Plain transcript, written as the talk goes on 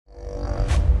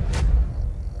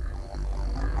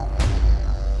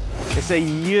a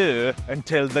year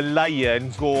until the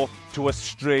Lions go to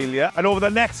Australia, and over the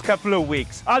next couple of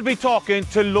weeks I'll be talking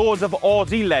to loads of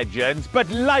Aussie legends, but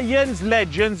Lions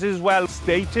legends as well.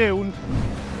 Stay tuned.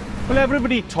 Well,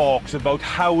 everybody talks about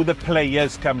how the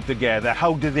players come together,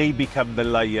 how do they become the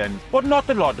Lions. What not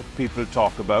a lot of people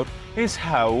talk about is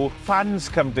how fans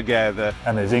come together.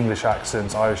 And there's English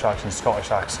accents, Irish accents,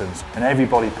 Scottish accents, and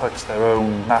everybody puts their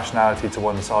own nationality to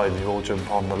one side and you all jump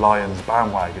on the Lions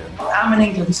bandwagon. I'm an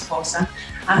England supporter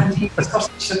and he's a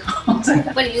Scottish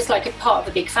supporter. Well, you're just like a part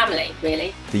of a big family,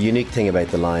 really. The unique thing about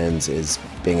the Lions is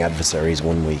being adversaries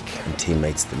one week and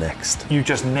teammates the next. You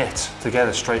just knit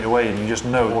together straight away and you just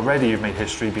know already you've made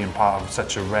history being part of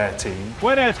such a rare team.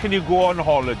 Where else can you go on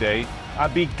holiday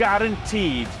and be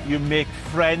guaranteed you make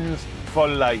friends for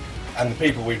life? And the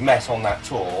people we've met on that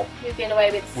tour, We've been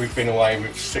away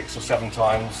with 6 or 7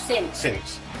 times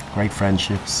since. Great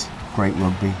friendships, great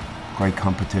rugby, great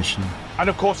competition. And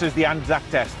of course there's the Anzac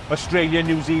Test. Australia and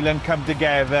New Zealand come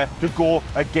together to go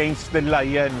against the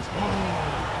Lions.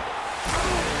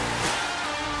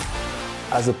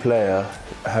 As a player,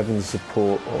 having the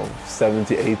support of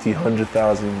 70, 80,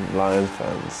 100,000 Lions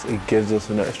fans, it gives us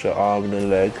an extra arm and a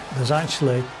leg. There's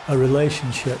actually a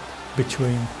relationship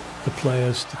between the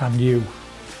players and you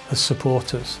as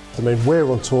supporters. I mean,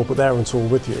 we're on tour, but they're on tour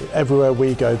with you. Everywhere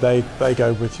we go, they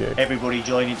go with you. Everybody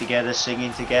joining together,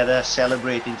 singing together,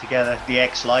 celebrating together. The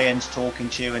ex-Lions talking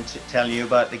to you and telling you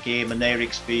about the game and their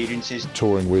experiences.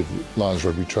 Touring with Lions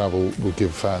Rugby Travel will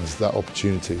give fans that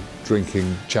opportunity.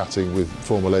 Drinking, chatting with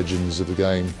former legends of the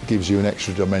game gives you an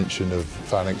extra dimension of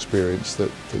fan experience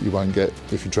that you won't get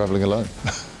if you're travelling alone.